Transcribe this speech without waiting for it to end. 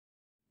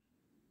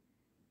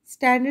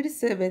Standard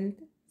 7th,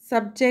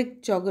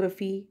 Subject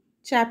Geography,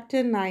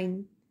 Chapter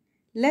 9.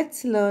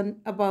 Let's learn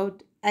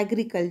about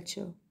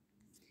agriculture.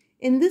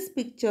 In this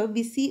picture,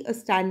 we see a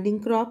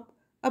standing crop,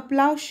 a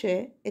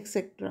plowshare,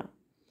 etc.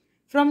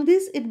 From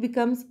this, it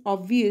becomes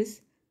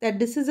obvious that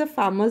this is a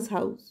farmer's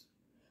house.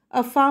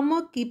 A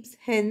farmer keeps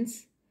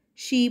hens,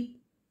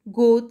 sheep,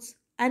 goats,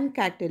 and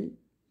cattle.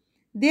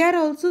 They are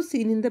also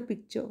seen in the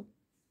picture.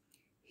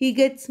 He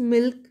gets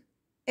milk,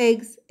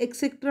 eggs,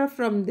 etc.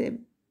 from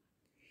them.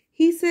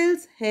 He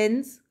sells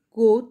hens,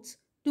 goats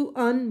to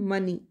earn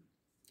money.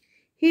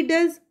 He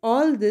does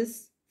all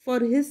this for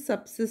his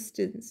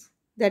subsistence,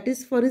 that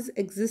is, for his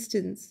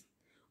existence.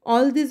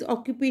 All these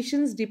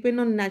occupations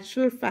depend on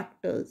natural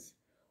factors.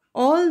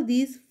 All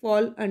these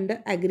fall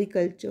under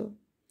agriculture.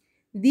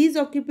 These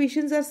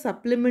occupations are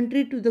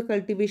supplementary to the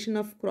cultivation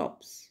of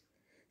crops.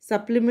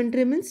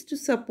 Supplementary means to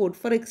support,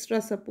 for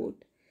extra support.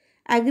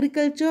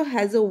 Agriculture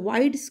has a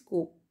wide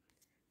scope.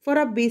 For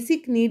our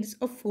basic needs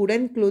of food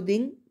and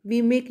clothing,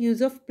 we make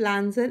use of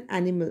plants and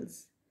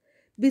animals.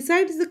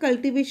 Besides the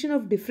cultivation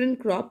of different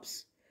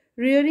crops,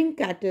 rearing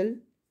cattle,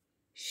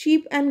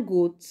 sheep and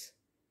goats,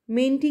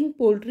 maintaining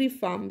poultry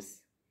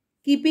farms,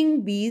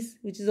 keeping bees,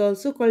 which is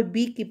also called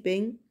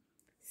beekeeping,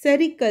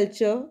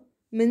 sericulture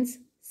means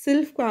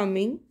silk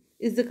farming,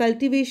 is the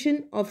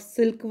cultivation of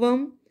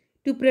silkworm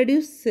to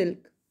produce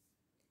silk.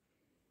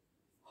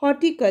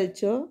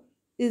 Horticulture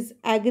is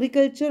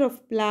agriculture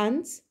of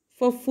plants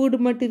for food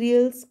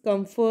materials,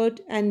 comfort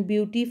and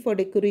beauty for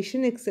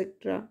decoration,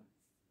 etc.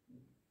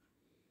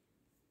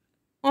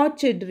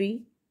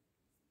 Orchardry,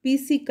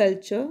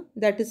 pisciculture,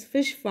 that is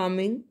fish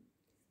farming,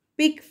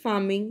 pig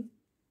farming,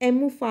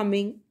 emu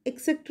farming,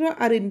 etc.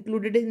 are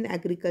included in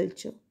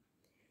agriculture.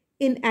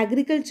 In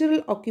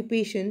agricultural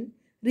occupation,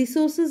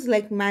 resources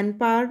like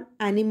manpower,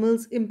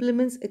 animals,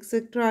 implements,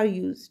 etc. are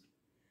used.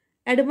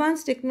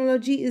 Advanced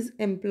technology is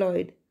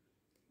employed.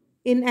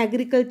 In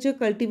agriculture,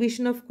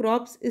 cultivation of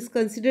crops is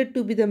considered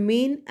to be the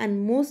main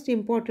and most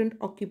important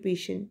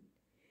occupation.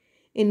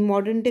 In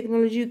modern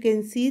technology, you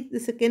can see the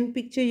second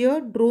picture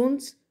here,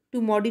 drones to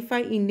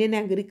modify Indian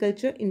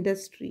agriculture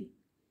industry.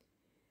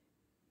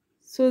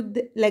 So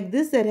like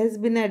this, there has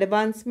been an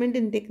advancement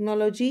in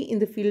technology in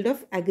the field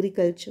of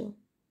agriculture.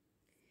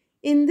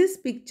 In this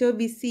picture,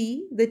 we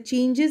see the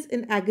changes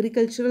in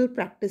agricultural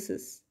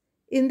practices.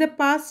 In the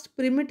past,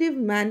 primitive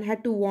man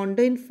had to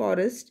wander in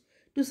forest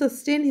to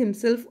sustain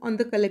himself on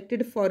the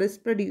collected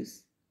forest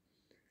produce.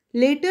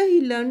 Later,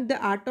 he learned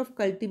the art of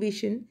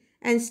cultivation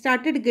and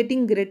started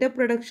getting greater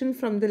production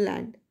from the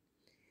land.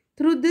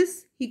 Through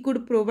this, he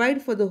could provide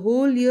for the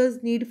whole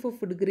year's need for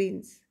food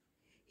grains.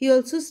 He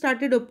also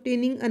started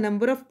obtaining a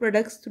number of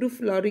products through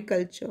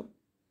floriculture.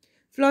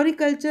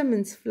 Floriculture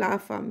means flower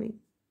farming,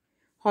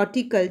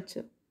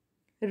 horticulture,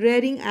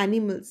 rearing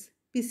animals,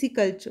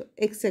 pisciculture,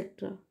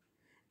 etc.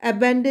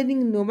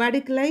 Abandoning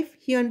nomadic life,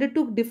 he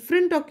undertook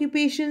different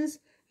occupations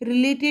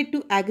related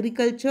to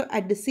agriculture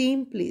at the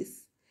same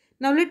place.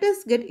 Now let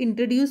us get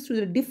introduced to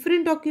the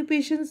different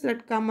occupations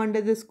that come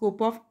under the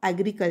scope of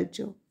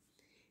agriculture.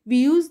 We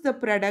use the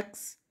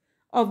products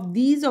of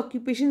these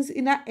occupations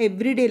in our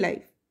everyday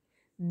life.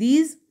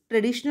 These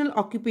traditional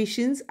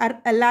occupations are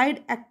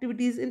allied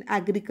activities in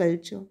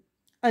agriculture.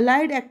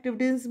 Allied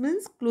activities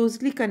means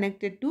closely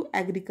connected to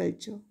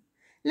agriculture.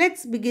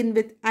 Let's begin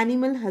with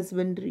animal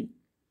husbandry.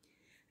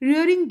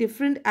 Rearing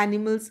different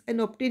animals and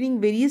obtaining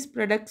various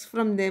products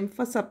from them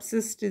for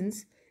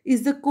subsistence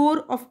is the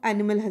core of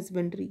animal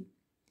husbandry.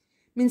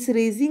 Means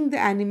raising the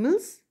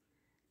animals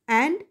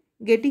and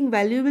getting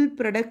valuable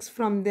products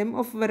from them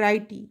of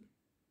variety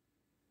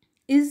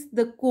is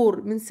the core,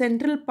 means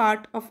central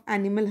part of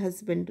animal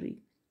husbandry.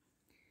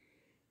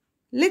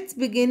 Let's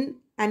begin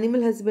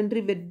animal husbandry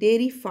with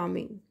dairy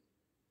farming.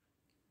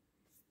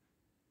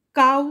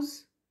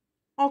 Cows,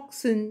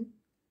 oxen,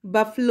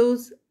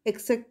 buffaloes,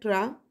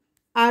 etc.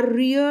 are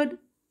reared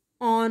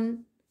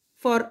on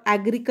for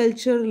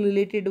agriculture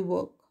related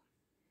work.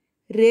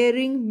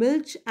 Rearing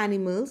milch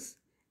animals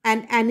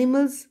and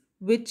animals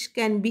which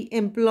can be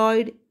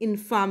employed in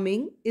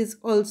farming is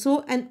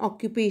also an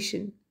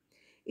occupation.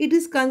 It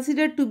is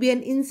considered to be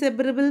an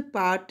inseparable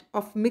part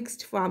of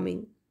mixed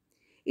farming.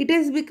 It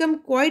has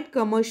become quite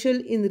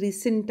commercial in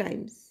recent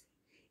times.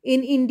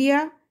 In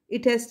India,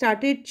 it has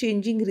started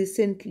changing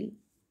recently.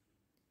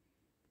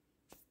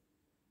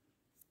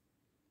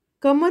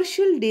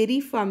 Commercial dairy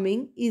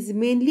farming is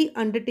mainly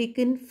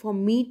undertaken for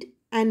meat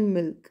and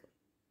milk.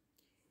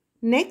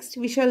 Next,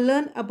 we shall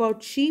learn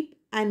about sheep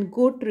and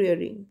goat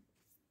rearing.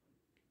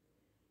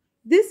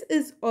 This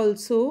is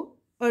also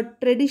a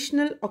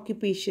traditional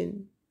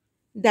occupation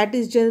that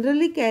is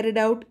generally carried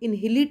out in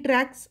hilly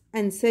tracts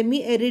and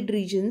semi-arid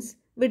regions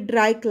with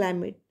dry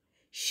climate.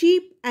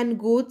 Sheep and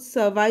goats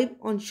survive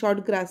on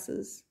short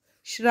grasses,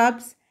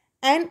 shrubs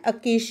and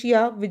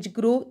acacia which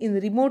grow in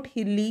remote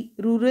hilly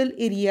rural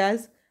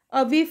areas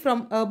away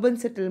from urban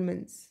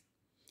settlements.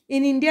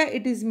 In India,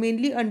 it is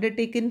mainly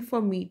undertaken for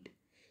meat.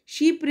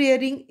 Sheep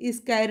rearing is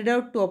carried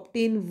out to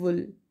obtain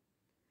wool.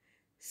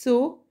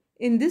 So,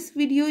 in this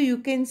video, you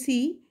can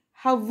see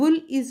how wool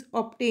is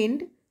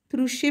obtained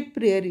through ship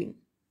rearing.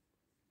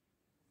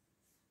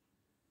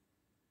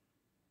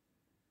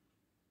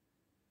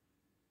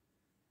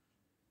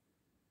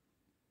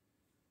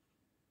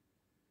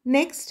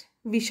 Next,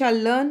 we shall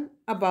learn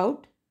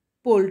about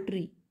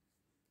poultry.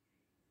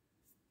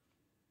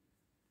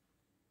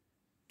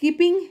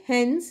 Keeping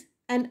hens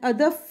and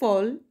other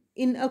fowl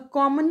is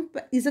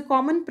a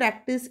common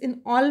practice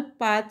in all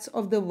parts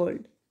of the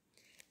world.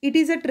 It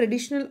is a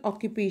traditional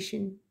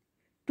occupation.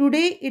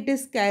 Today, it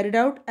is carried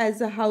out as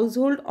a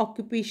household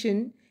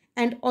occupation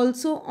and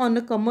also on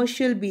a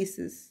commercial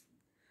basis.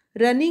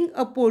 Running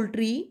a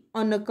poultry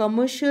on a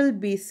commercial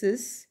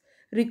basis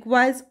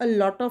requires a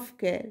lot of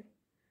care.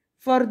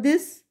 For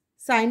this,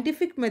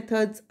 scientific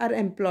methods are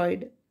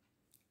employed.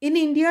 In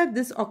India,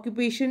 this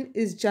occupation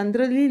is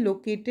generally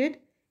located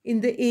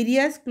in the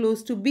areas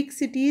close to big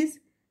cities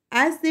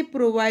as they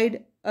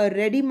provide a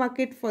ready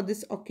market for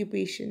this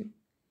occupation.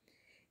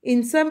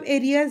 In some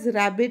areas,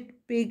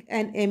 rabbit, pig,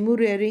 and emu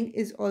rearing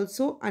is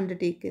also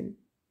undertaken.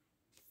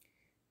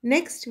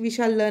 Next, we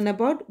shall learn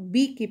about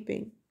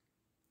beekeeping.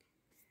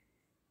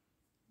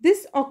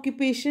 This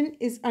occupation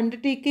is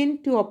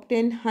undertaken to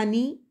obtain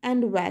honey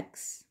and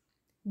wax.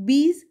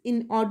 Bees,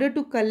 in order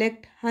to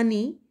collect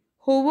honey,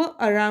 hover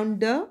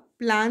around the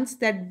plants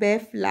that bear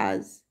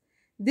flowers.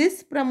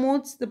 This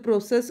promotes the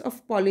process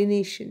of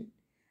pollination.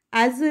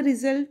 As a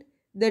result,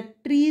 the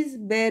trees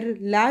bear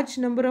large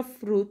number of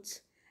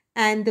fruits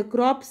and the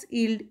crops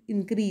yield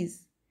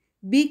increase.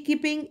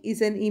 Beekeeping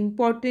is an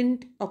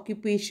important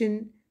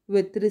occupation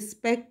with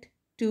respect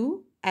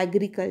to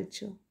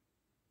agriculture.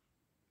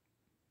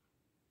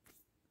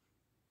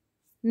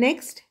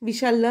 Next, we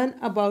shall learn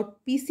about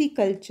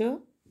pisciculture,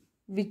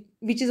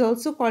 which is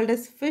also called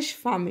as fish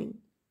farming.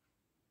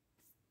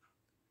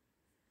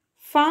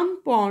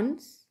 Farm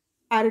ponds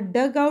are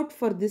dug out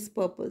for this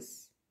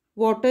purpose.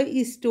 Water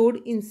is stored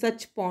in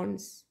such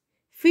ponds.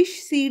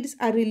 Fish seeds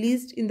are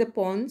released in the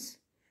ponds.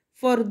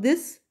 For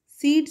this,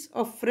 seeds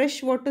of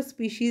freshwater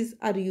species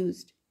are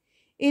used.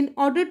 In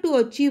order to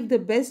achieve the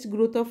best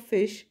growth of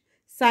fish,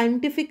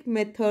 scientific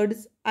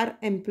methods are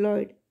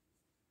employed.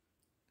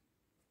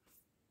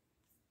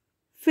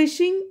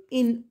 Fishing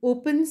in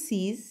open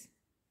seas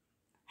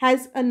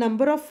has a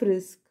number of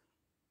risks.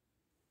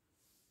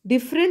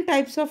 Different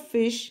types of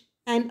fish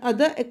and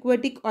other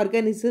aquatic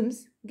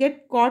organisms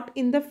get caught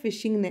in the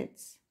fishing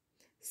nets.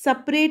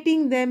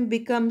 Separating them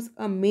becomes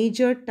a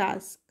major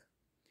task.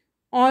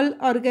 All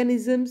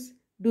organisms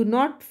do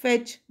not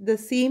fetch the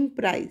same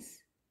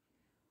price.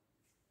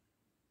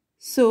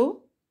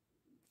 So,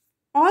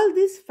 all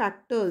these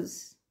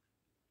factors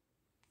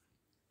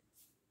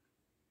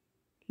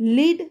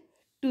lead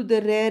to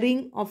the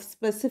rearing of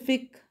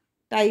specific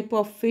type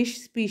of fish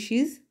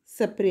species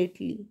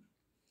separately.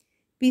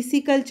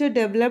 Pisciculture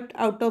developed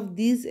out of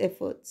these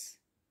efforts.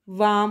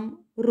 Vam,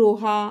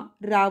 Roha,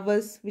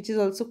 Ravas, which is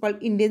also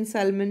called Indian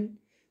salmon,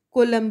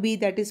 Columbi,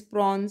 that is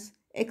prawns,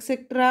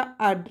 etc.,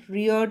 are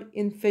reared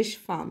in fish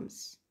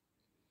farms.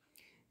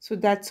 So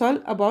that's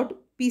all about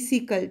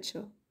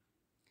pisciculture.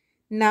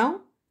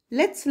 Now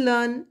let's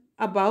learn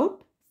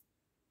about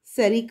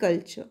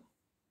sericulture.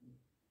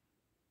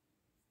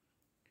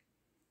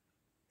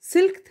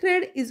 Silk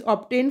thread is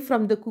obtained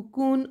from the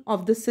cocoon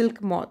of the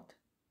silk moth.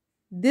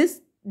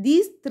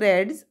 These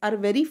threads are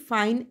very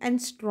fine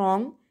and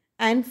strong,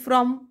 and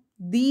from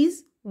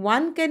these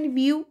one can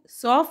weave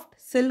soft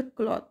silk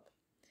cloth.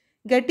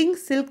 Getting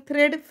silk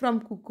thread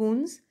from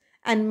cocoons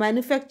and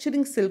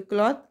manufacturing silk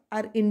cloth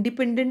are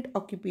independent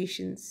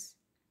occupations.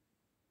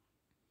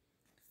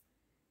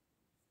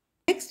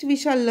 Next, we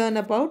shall learn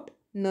about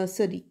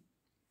nursery.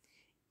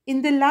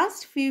 In the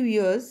last few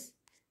years,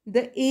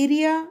 the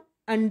area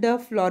under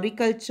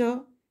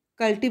floriculture,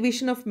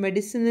 cultivation of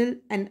medicinal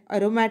and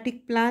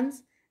aromatic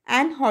plants,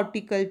 and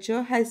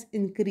horticulture has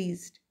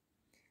increased.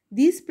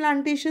 These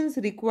plantations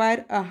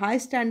require a high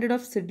standard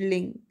of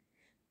seedling,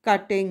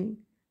 cutting,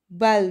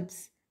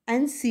 bulbs,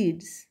 and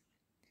seeds.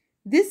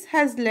 This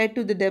has led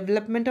to the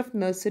development of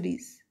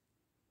nurseries.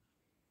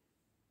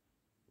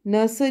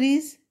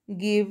 Nurseries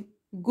give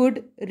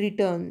good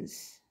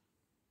returns.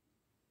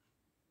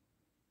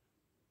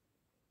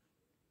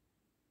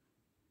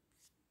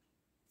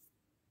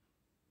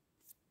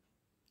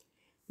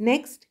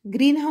 Next,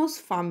 greenhouse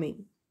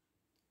farming.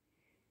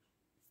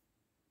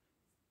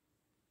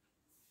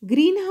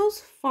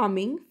 Greenhouse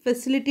farming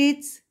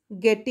facilitates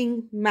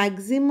getting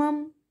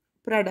maximum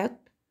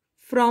product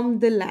from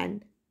the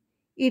land.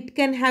 It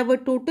can have a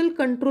total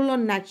control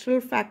on natural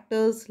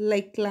factors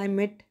like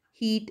climate,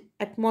 heat,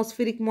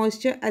 atmospheric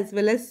moisture, as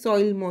well as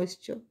soil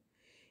moisture.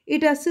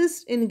 It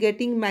assists in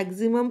getting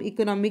maximum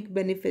economic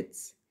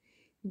benefits.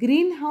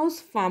 Greenhouse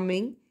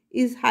farming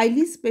is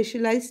highly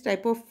specialized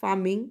type of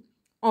farming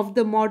of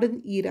the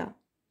modern era.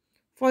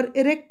 For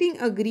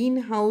erecting a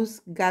greenhouse,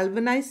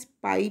 galvanized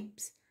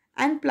pipes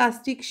and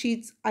plastic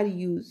sheets are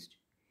used.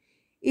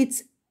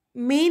 Its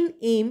main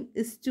aim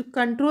is to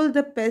control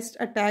the pest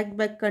attack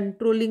by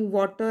controlling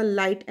water,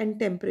 light, and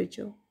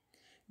temperature.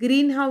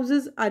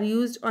 Greenhouses are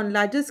used on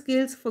larger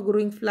scales for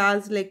growing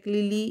flowers like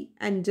lily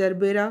and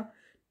gerbera,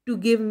 to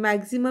give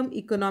maximum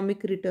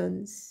economic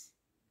returns.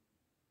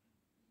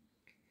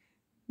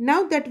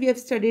 Now that we have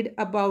studied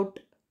about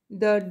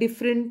the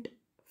different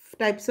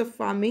types of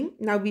farming,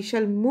 now we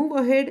shall move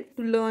ahead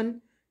to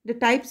learn the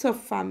types of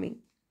farming.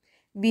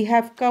 We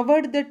have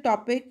covered the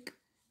topic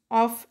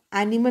of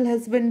animal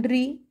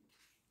husbandry,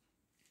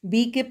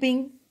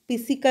 beekeeping,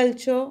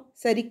 pisciculture,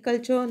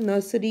 sericulture,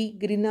 nursery,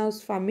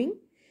 greenhouse farming.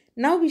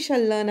 Now we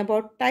shall learn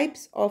about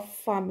types of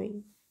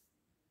farming.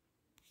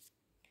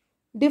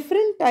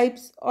 Different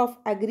types of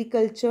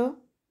agriculture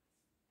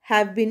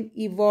have been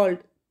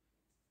evolved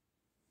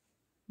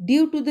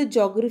due to the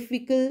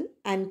geographical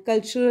and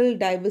cultural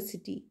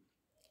diversity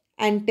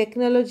and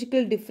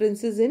technological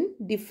differences in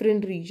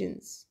different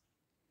regions.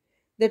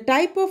 The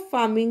type of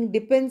farming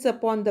depends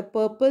upon the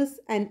purpose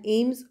and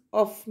aims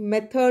of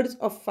methods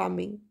of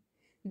farming,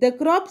 the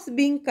crops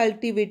being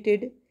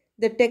cultivated,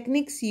 the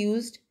techniques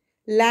used,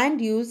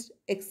 land used,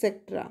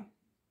 etc.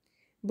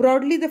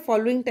 Broadly, the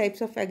following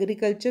types of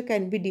agriculture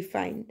can be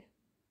defined.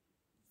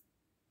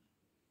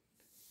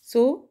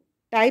 So,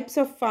 types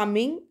of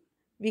farming,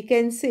 we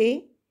can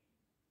say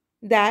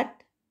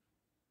that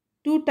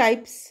two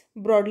types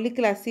broadly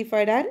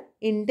classified are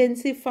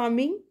intensive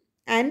farming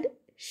and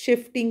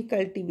shifting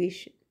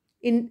cultivation,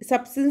 in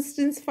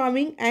subsistence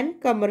farming and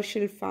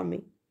commercial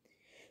farming.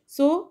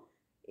 So,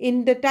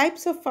 in the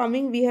types of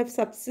farming, we have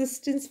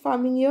subsistence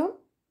farming here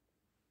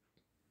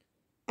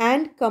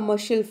and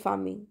commercial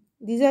farming.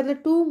 These are the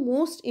two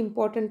most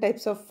important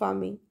types of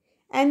farming,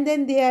 and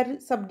then they are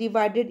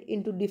subdivided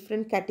into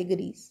different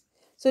categories.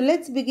 So,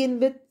 let's begin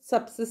with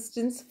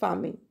subsistence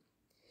farming.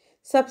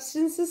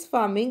 Subsistence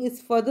farming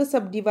is further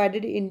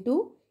subdivided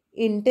into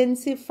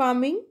intensive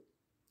farming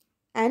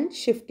and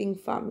shifting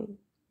farming.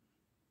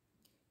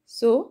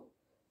 So,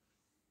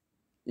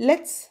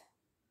 let's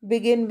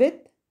begin with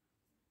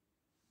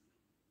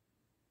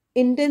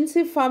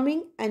intensive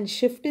farming and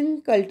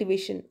shifting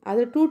cultivation are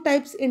the two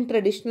types in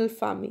traditional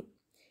farming.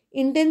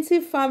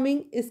 Intensive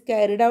farming is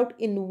carried out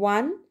in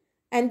one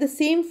and the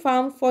same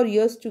farm for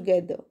years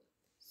together.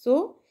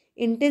 So,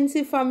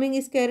 intensive farming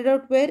is carried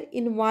out where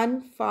in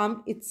one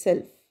farm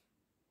itself.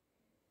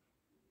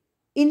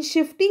 In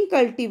shifting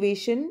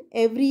cultivation,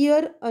 every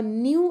year a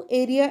new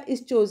area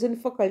is chosen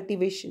for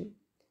cultivation.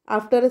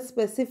 After a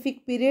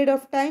specific period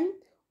of time,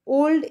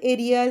 old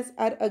areas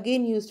are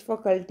again used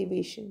for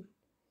cultivation.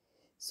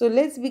 So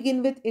let's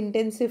begin with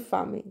intensive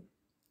farming.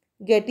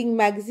 Getting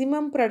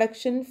maximum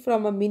production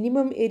from a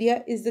minimum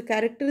area is the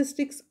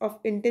characteristics of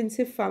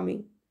intensive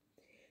farming.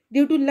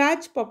 Due to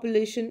large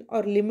population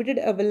or limited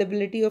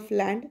availability of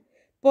land,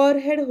 per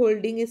head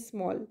holding is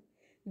small.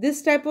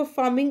 This type of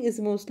farming is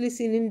mostly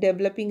seen in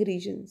developing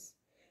regions.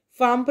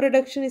 Farm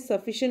production is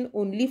sufficient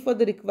only for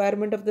the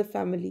requirement of the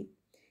family.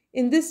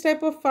 In this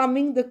type of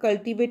farming, the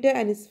cultivator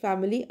and his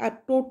family are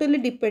totally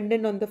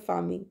dependent on the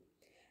farming.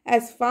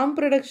 As farm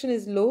production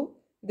is low,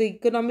 the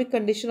economic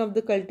condition of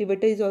the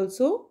cultivator is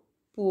also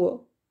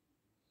poor.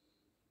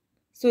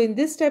 So in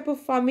this type of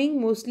farming,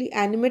 mostly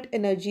animate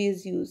energy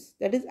is used,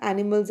 that is,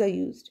 animals are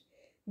used.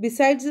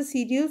 Besides the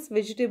cereals,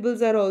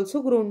 vegetables are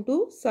also grown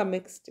to some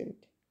extent.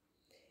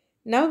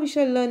 Now we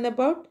shall learn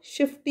about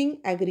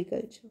shifting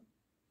agriculture.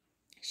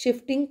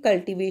 Shifting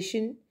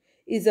cultivation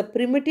is a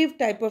primitive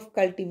type of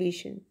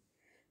cultivation.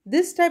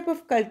 This type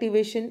of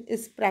cultivation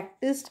is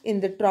practiced in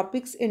the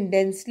tropics in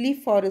densely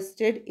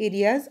forested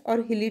areas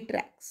or hilly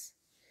tracts.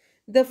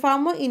 The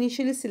farmer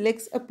initially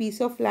selects a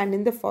piece of land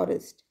in the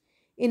forest.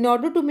 In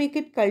order to make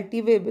it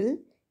cultivable,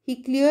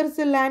 he clears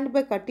the land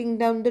by cutting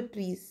down the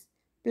trees,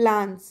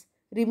 plants,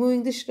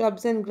 removing the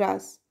shrubs and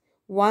grass.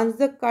 Once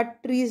the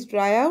cut trees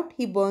dry out,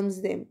 he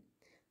burns them.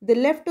 The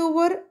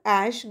leftover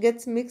ash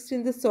gets mixed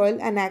in the soil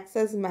and acts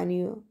as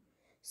manure.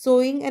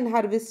 Sowing and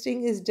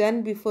harvesting is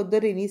done before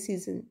the rainy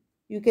season.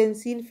 You can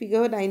see in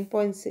figure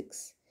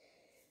 9.6.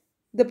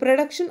 The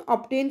production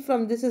obtained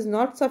from this is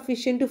not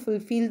sufficient to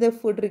fulfill the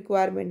food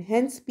requirement.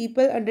 Hence,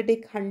 people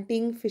undertake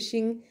hunting,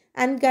 fishing,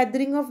 and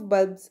gathering of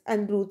bulbs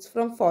and roots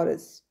from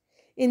forests.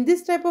 In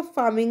this type of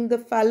farming, the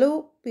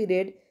fallow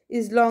period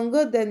is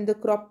longer than the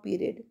crop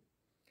period.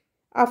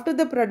 After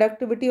the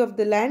productivity of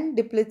the land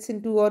depletes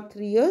in 2 or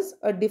 3 years,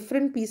 a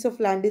different piece of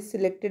land is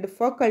selected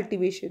for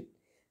cultivation.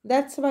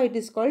 That's why it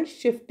is called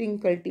shifting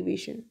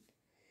cultivation.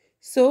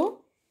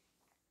 So,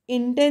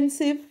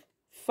 intensive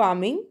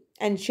farming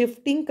and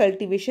shifting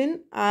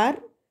cultivation are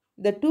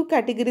the two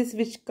categories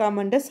which come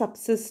under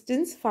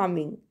subsistence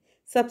farming.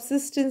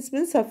 Subsistence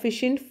means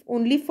sufficient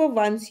only for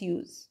one's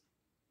use.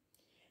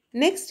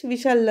 Next, we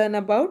shall learn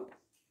about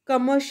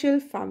commercial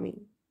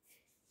farming.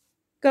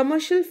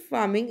 Commercial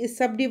farming is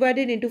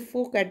subdivided into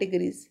four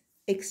categories: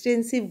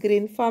 extensive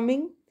grain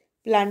farming,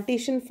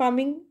 plantation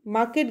farming,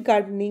 market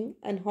gardening,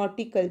 and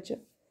horticulture.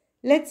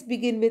 Let's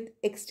begin with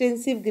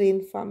extensive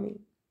grain farming.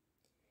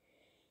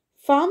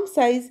 Farm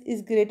size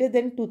is greater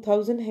than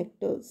 2000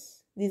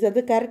 hectares. These are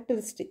the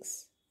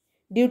characteristics.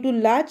 Due to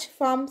large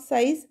farm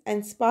size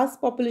and sparse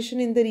population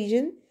in the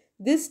region,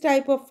 this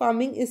type of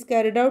farming is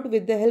carried out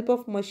with the help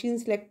of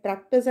machines like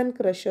tractors and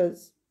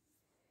crushers.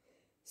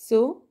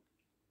 So,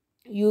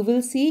 You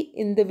will see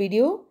in the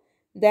video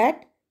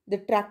that the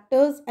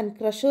tractors and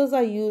crushers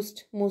are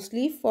used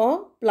mostly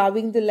for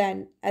plowing the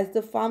land as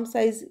the farm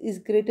size is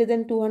greater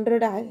than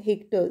 200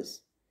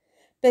 hectares.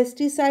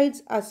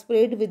 Pesticides are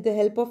sprayed with the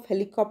help of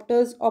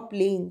helicopters or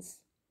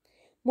planes.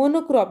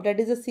 Monocrop, that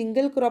is a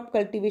single crop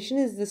cultivation,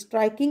 is the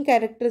striking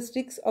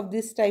characteristics of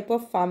this type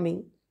of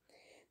farming.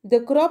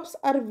 The crops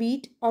are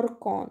wheat or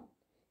corn.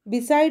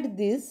 Beside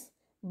this,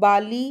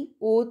 barley,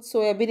 oats,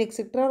 soybean,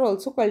 etc. are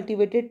also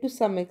cultivated to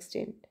some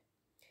extent.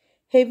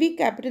 Heavy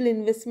capital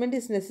investment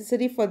is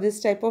necessary for this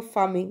type of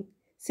farming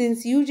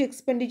since huge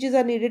expenditures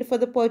are needed for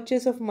the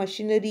purchase of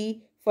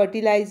machinery,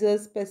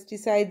 fertilizers,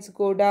 pesticides,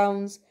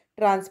 godowns,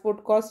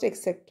 transport cost,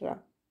 etc.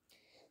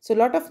 So, a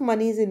lot of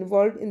money is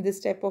involved in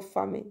this type of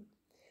farming.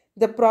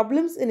 The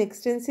problems in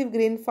extensive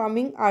grain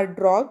farming are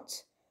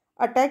droughts,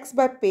 attacks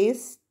by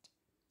pests,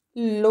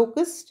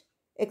 locust,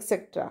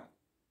 etc.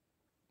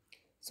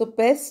 So,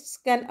 pests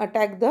can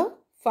attack the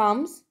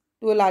farms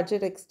to a larger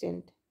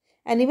extent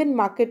and even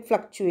market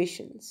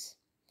fluctuations.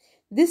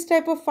 This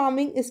type of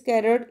farming is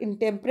carried in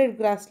temperate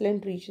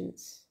grassland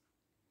regions.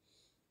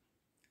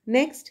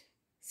 Next,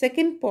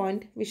 second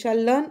point, we shall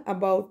learn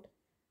about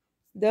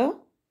the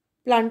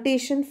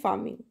plantation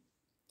farming.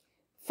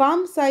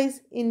 Farm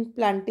size in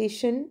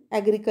plantation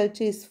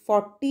agriculture is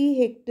 40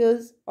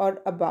 hectares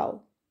or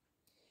above.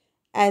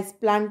 As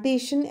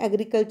plantation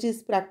agriculture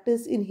is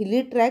practiced in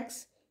hilly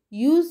tracts,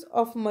 use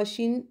of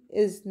machine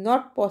is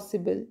not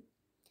possible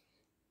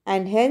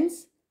and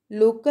hence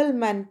local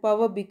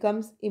manpower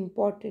becomes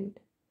important.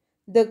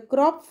 The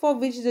crop for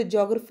which the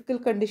geographical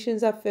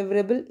conditions are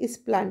favorable is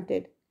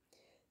planted.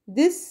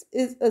 This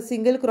is a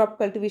single crop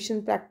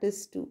cultivation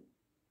practice too.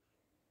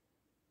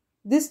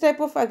 This type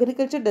of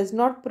agriculture does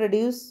not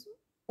produce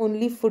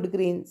only food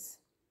grains.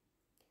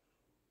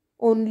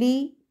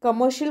 Only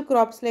commercial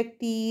crops like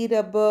tea,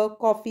 rubber,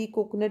 coffee,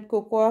 coconut,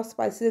 cocoa,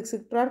 spices,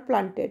 etc. are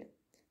planted.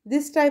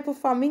 This type of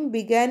farming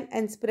began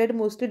and spread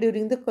mostly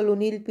during the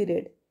colonial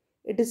period.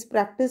 It is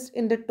practiced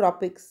in the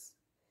tropics.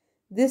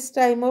 This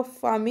type of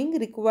farming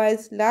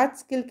requires large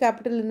scale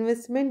capital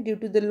investment due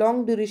to the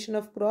long duration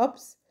of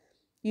crops,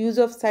 use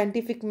of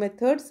scientific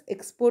methods,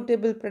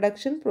 exportable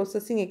production,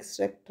 processing,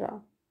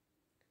 etc.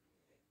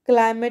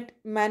 Climate,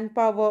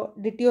 manpower,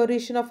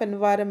 deterioration of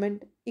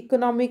environment,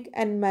 economic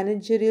and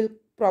managerial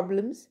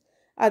problems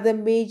are the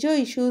major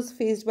issues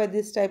faced by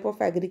this type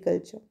of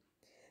agriculture.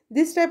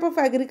 This type of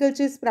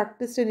agriculture is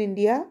practiced in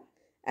India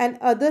and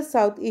other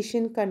South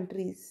Asian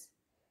countries,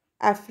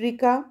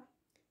 Africa,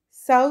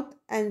 South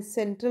and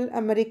Central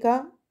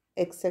America,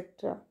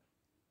 etc.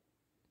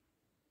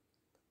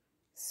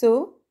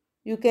 So,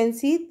 you can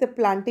see the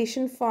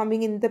plantation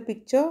farming in the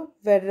picture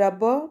where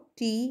rubber,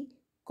 tea,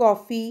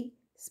 coffee,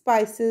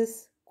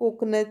 spices,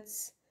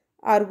 coconuts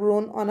are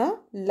grown on a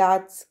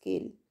large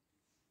scale.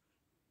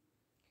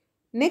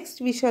 Next,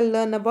 we shall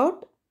learn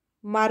about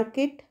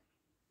market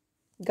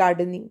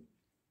gardening.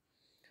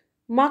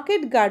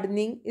 Market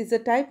gardening is a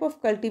type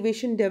of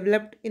cultivation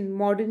developed in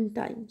modern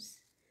times.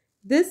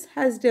 This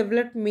has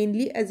developed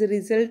mainly as a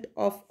result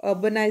of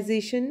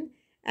urbanization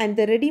and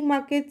the ready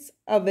markets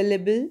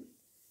available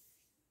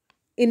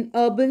in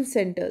urban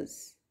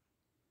centers.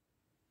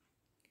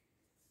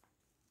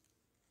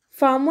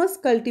 Farmers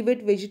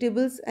cultivate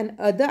vegetables and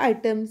other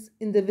items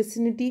in the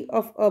vicinity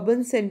of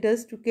urban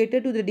centers to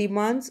cater to the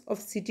demands of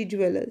city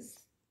dwellers.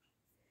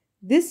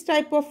 This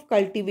type of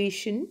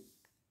cultivation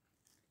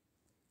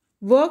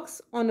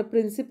works on a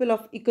principle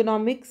of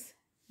economics,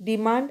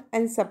 demand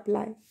and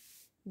supply.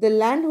 The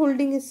land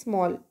holding is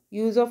small,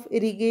 use of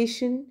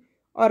irrigation,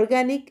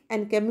 organic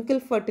and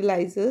chemical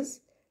fertilizers,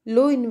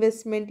 low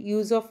investment,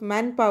 use of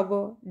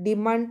manpower,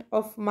 demand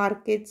of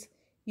markets,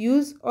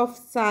 use of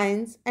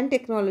science and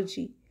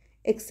technology,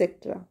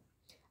 etc.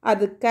 are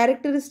the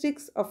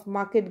characteristics of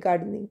market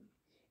gardening.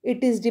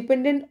 It is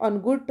dependent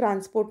on good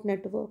transport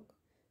network.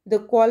 The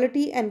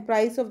quality and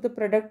price of the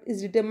product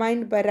is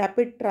determined by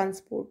rapid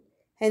transport.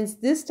 Hence,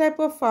 this type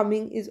of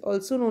farming is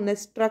also known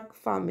as truck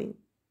farming.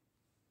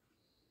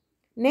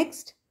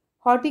 Next,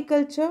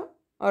 horticulture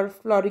or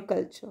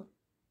floriculture.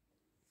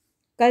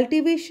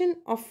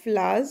 Cultivation of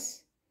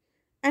flowers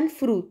and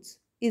fruits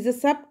is a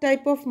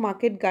subtype of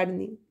market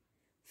gardening.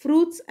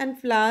 Fruits and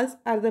flowers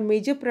are the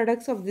major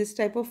products of this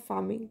type of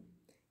farming.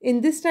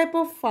 In this type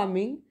of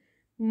farming,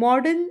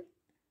 modern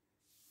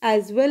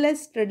as well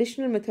as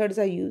traditional methods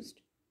are used.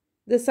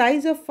 The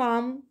size of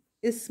farm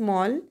is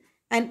small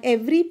and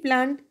every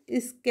plant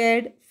is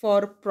cared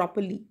for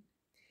properly.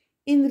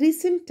 In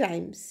recent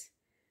times,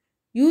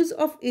 use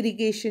of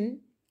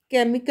irrigation,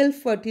 chemical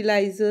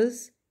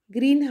fertilizers,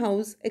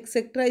 greenhouse,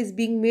 etc. is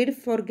being made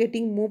for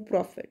getting more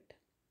profit.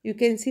 You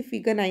can see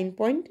figure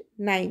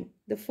 9.9,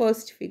 the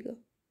first figure.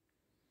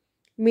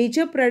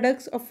 Major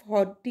products of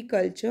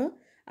horticulture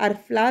are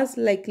flowers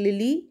like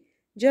lily,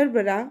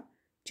 gerbera,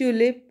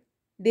 tulip,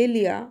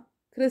 dahlia,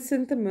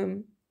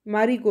 chrysanthemum,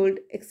 marigold,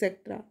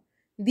 etc.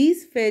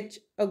 These fetch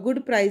a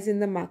good price in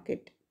the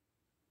market.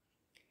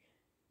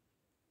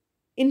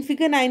 In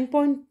figure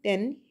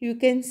 9.10, you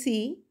can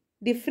see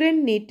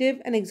Different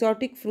native and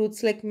exotic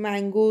fruits like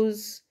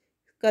mangoes,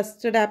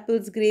 custard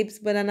apples, grapes,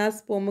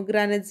 bananas,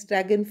 pomegranates,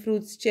 dragon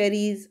fruits,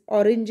 cherries,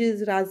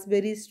 oranges,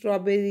 raspberries,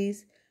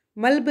 strawberries,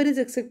 mulberries,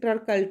 etc. are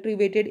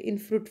cultivated in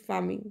fruit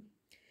farming.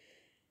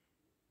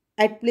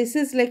 At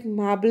places like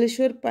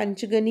Mahabaleshwar,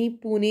 Panchgani,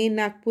 Pune,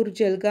 Nagpur,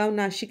 Jalgaon,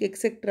 Nashik,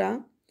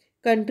 etc.,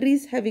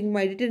 countries having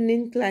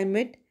Mediterranean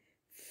climate,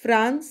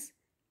 France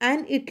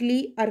and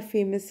Italy are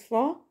famous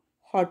for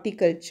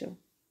horticulture.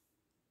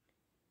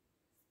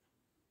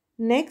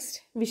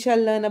 Next, we shall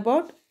learn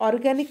about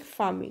organic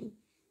farming.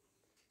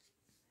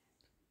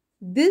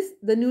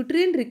 The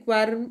nutrient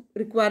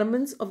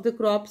requirements of the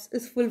crops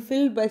is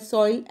fulfilled by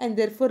soil and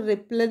therefore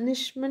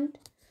replenishment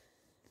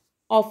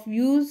of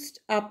used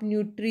up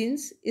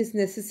nutrients is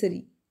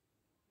necessary.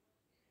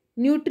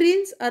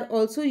 Nutrients are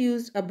also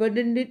used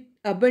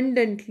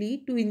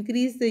abundantly to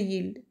increase the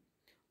yield.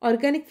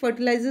 Organic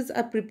fertilizers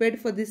are prepared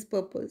for this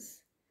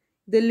purpose.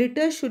 The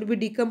litter should be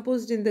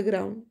decomposed in the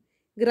ground.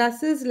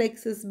 Grasses like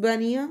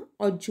sesbania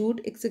or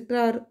jute, etc.,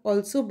 are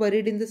also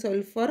buried in the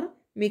soil for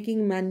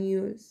making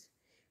manures.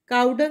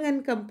 Cow dung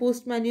and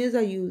compost manures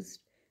are used.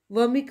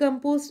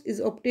 Vermicompost is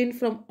obtained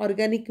from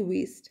organic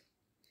waste.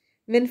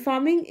 When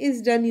farming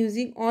is done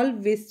using all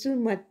waste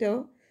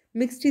matter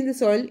mixed in the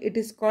soil, it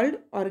is called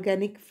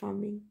organic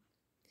farming.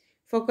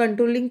 For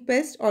controlling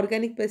pests,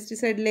 organic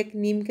pesticide like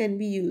neem can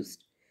be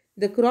used.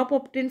 The crop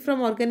obtained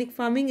from organic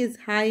farming is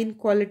high in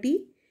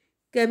quality.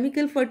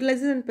 Chemical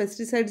fertilizers and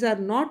pesticides are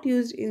not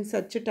used in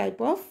such a type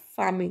of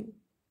farming.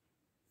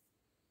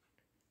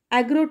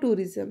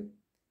 Agrotourism.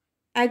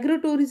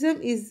 Agrotourism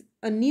is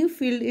a new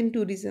field in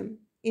tourism.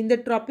 In the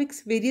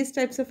tropics, various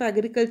types of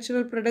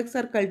agricultural products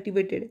are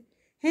cultivated.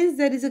 Hence,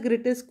 there is a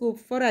greater scope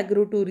for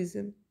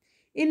agrotourism.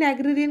 In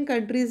agrarian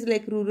countries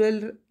like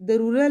the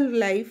rural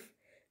life,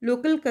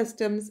 local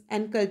customs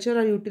and culture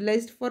are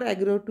utilized for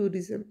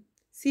agrotourism.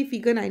 See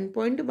figure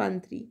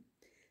 9.13.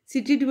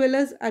 City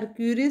dwellers are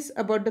curious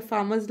about the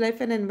farmer's life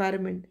and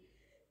environment.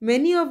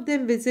 Many of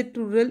them visit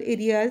rural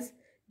areas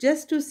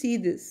just to see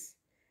this.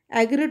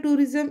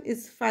 Agrotourism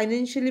is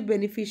financially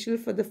beneficial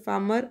for the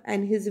farmer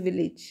and his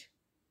village.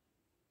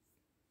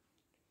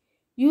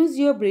 Use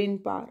your brain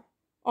power.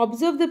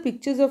 Observe the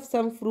pictures of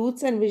some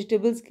fruits and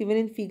vegetables given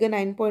in figure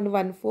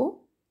 9.14.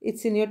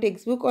 It's in your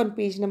textbook on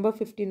page number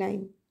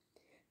 59.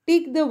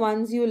 Take the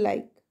ones you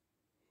like.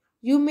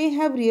 You may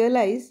have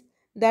realized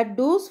that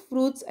those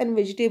fruits and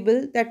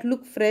vegetables that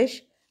look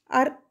fresh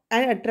are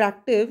and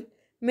attractive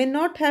may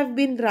not have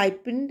been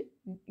ripened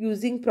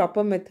using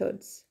proper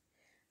methods.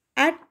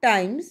 At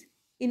times,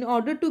 in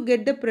order to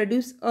get the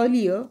produce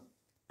earlier,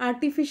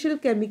 artificial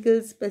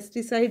chemicals,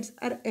 pesticides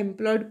are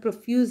employed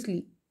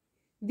profusely.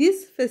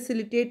 This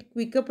facilitates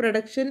quicker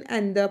production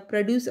and the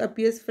produce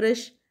appears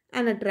fresh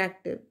and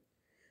attractive.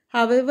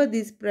 However,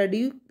 these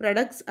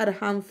products are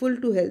harmful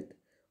to health.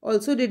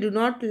 Also, they do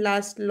not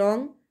last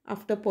long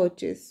after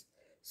purchase.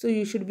 So,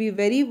 you should be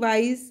very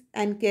wise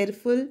and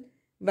careful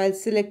while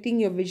selecting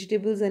your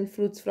vegetables and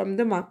fruits from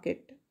the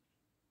market.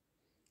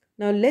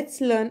 Now,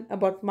 let's learn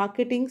about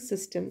marketing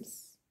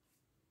systems.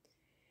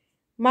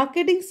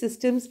 Marketing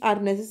systems are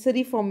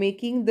necessary for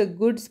making the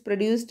goods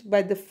produced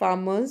by the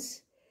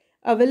farmers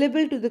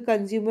available to the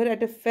consumer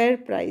at a fair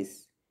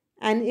price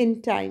and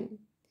in time.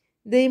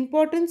 The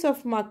importance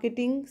of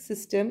marketing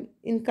system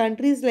in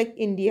countries like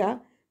India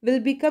will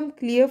become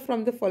clear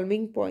from the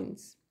following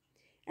points.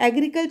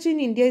 Agriculture in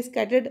India is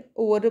scattered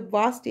over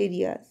vast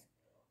areas.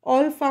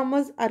 All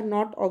farmers are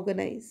not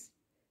organized.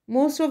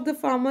 Most of the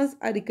farmers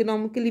are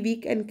economically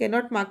weak and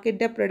cannot market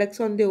their products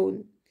on their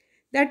own.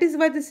 That is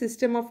why the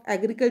system of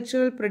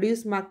agricultural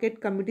produce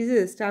market committees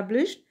is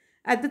established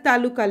at the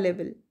taluka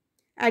level.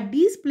 At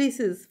these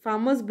places,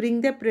 farmers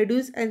bring their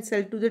produce and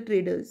sell to the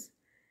traders.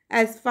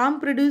 As farm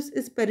produce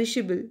is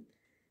perishable,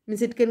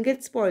 means it can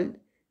get spoiled,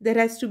 there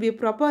has to be a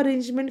proper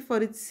arrangement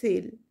for its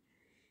sale.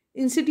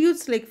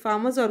 Institutes like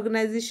farmers'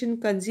 organization,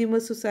 consumer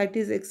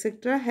societies,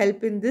 etc.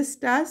 help in this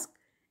task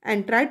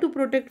and try to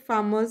protect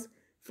farmers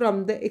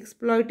from the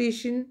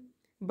exploitation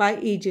by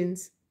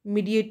agents,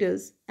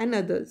 mediators, and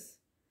others.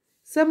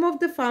 Some of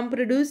the farm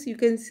produce you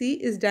can see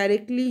is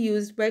directly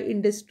used by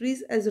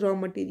industries as raw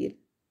material.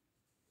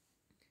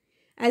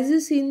 As you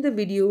see in the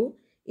video,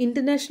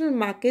 international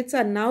markets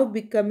are now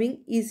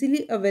becoming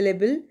easily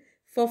available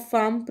for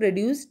farm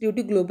produce due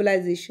to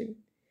globalization.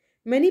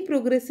 Many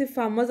progressive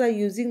farmers are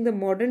using the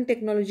modern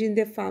technology in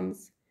their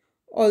farms.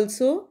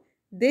 Also,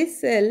 they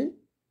sell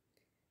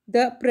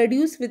the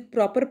produce with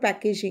proper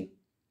packaging.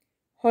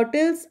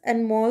 Hotels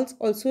and malls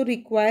also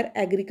require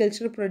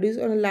agricultural produce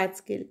on a large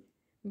scale.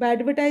 By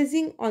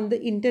advertising on the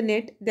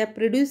internet, their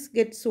produce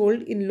gets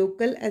sold in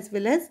local as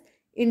well as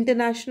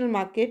international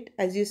market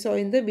as you saw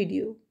in the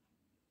video.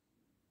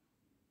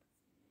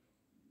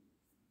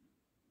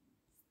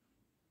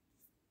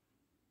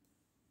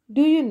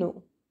 Do you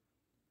know?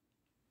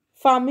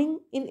 Farming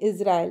in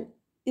Israel.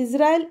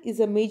 Israel is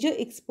a major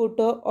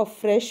exporter of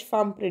fresh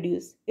farm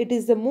produce. It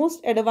is the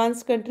most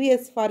advanced country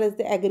as far as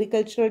the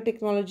agricultural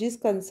technology is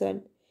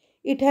concerned.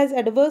 It has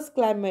adverse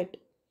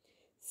climate,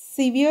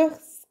 severe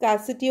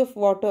scarcity of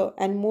water,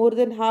 and more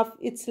than half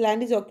its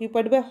land is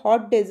occupied by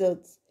hot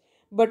deserts.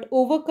 But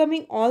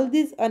overcoming all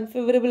these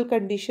unfavorable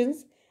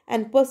conditions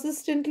and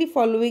persistently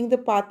following the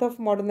path of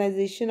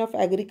modernization of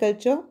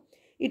agriculture,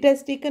 it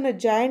has taken a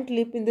giant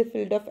leap in the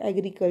field of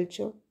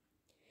agriculture.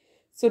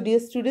 So, dear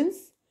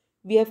students,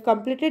 we have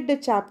completed the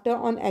chapter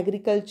on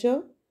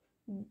agriculture.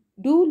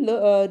 Do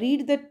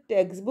read the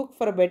textbook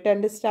for a better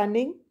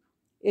understanding.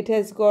 It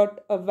has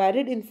got a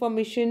varied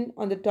information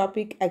on the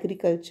topic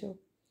agriculture.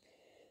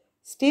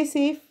 Stay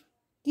safe,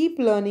 keep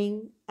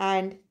learning,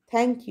 and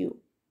thank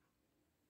you.